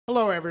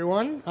Hello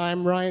everyone,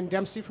 I'm Ryan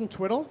Dempsey from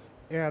Twiddle,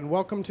 and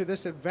welcome to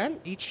this event.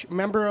 Each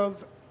member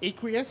of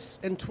Aqueous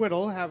and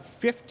Twiddle have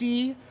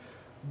 50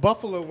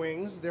 buffalo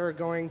wings they're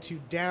going to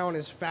down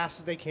as fast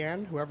as they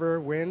can. Whoever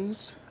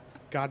wins,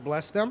 God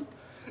bless them.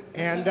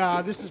 And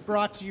this is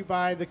brought to you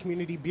by the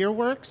Community Beer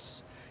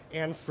Works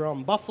and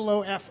from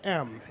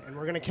Buffalo.FM. And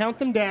we're going to count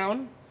them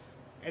down,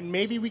 and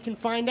maybe we can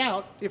find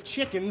out if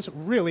chickens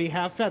really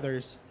have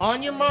feathers.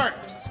 On your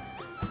marks,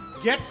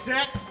 get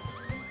set,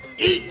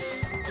 eat!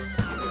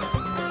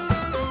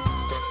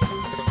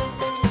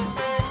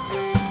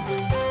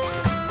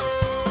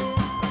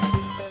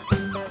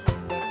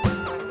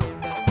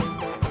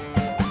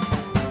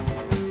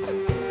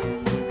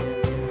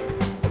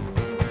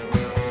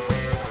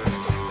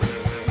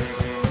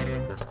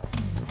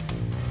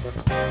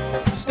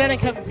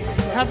 Stanek,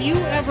 have you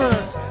ever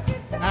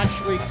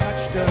actually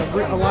touched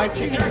a live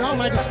chicken? No,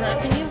 am I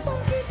distracting you?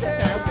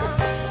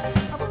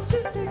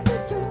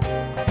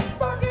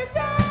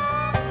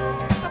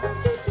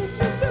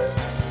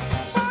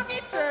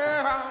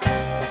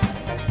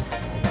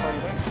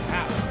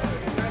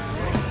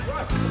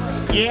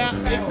 Yeah,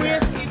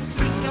 Aqueous seems to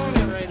be killing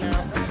it right now.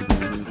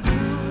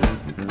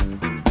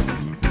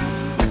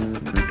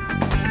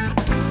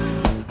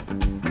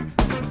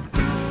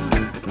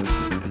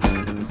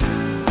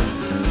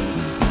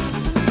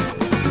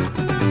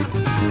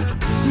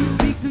 She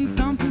speaks in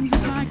something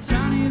just like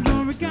Chinese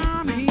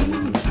origami,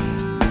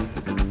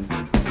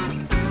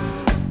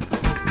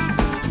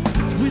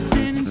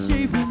 twisting and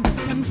shaping,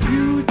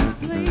 confuses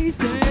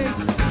places.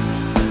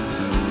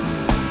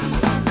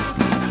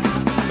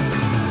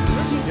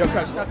 Yo,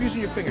 cuz, stop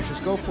using your fingers.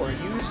 Just go for it.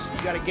 You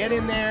gotta get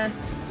in there.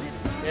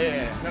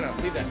 Yeah. No,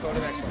 leave that. Go to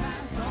the next one.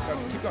 Go,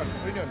 keep going.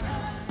 What are you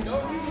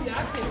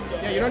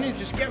doing? Yeah, you don't need to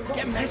just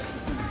get messy.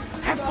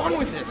 Have fun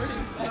with this.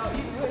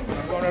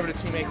 I'm going over to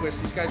Team Aqueous.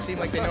 These guys seem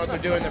like they know what they're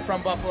doing. They're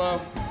from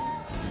Buffalo.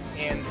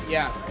 And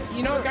yeah,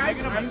 you know, guys,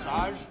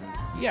 massage?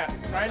 Yeah,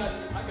 Ryan,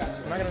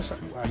 I'm not gonna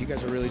massage. Wow, you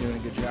guys are really doing a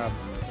good job.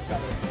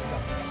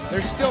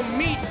 There's still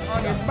meat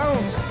on your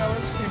bones,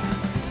 fellas.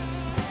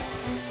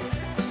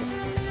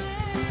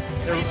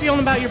 How are you feeling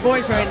about your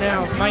boys right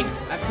now, Mike?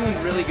 I'm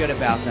feeling really good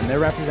about them. They're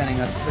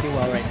representing us pretty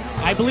well right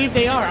now. I believe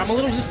they are. I'm a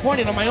little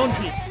disappointed on my own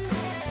team.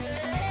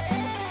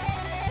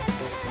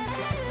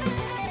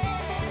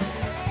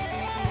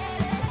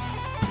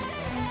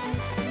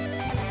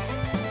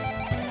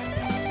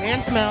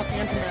 Hand to mouth,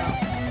 hand to mouth.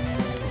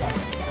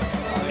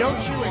 No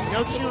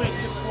chewing,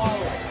 just swallow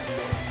it.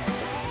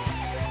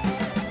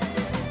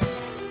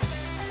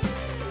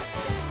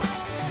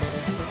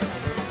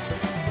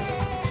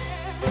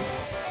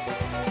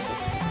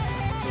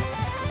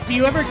 Have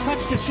you ever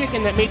touched a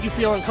chicken that made you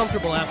feel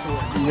uncomfortable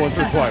afterward? Once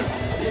or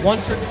twice.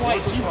 Once or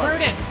twice. You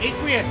heard it.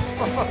 Aqueous.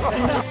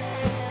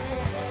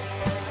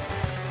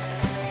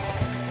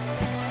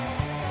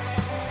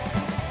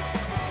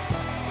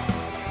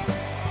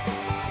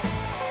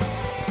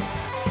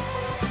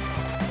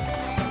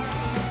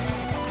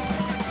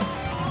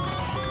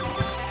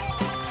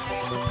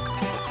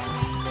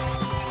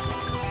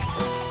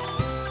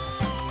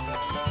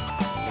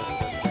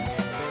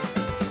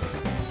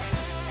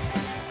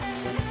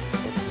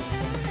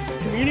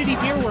 Community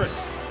Beer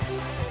Works.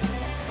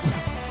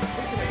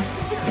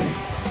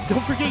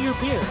 Don't forget your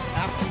beer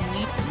after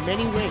you eat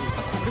many wings.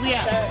 What do we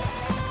have?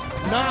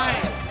 9,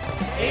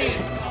 8,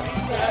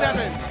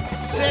 7,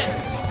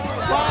 6,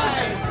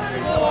 5,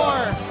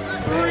 4,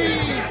 3,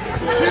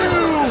 2,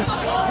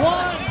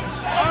 1.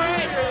 All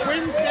right,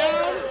 wings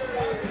down.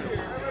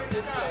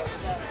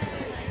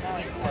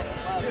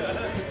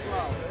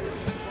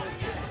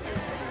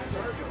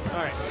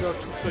 All right,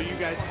 so you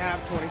guys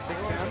have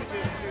 26 down.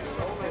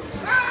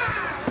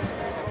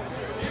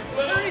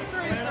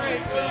 33.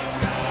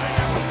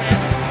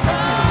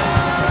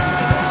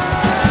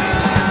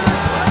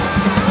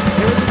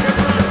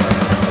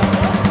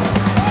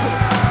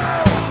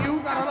 You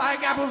gotta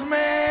like apples,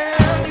 man.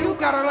 You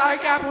gotta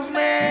like apples,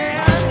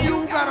 man.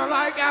 You gotta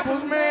like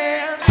apples,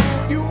 man.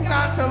 You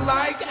got to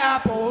like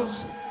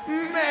apples,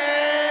 man.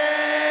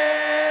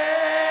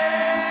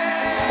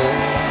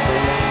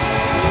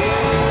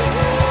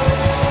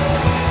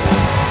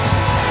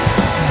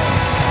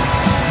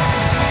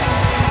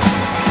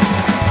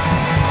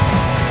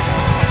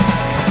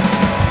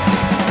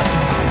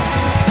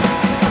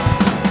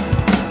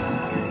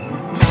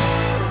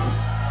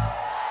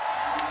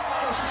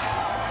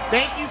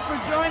 Thank you for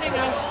joining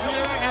us here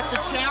at the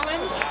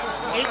challenge,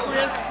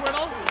 Aqueous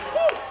Twiddle.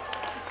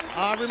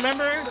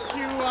 Remember to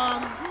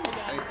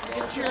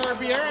get your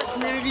beer at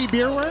Community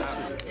Beer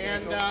Works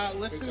and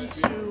listen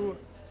to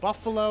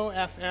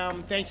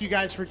Buffalo.FM. Thank you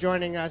guys for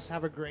joining us.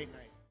 Have a great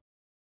night.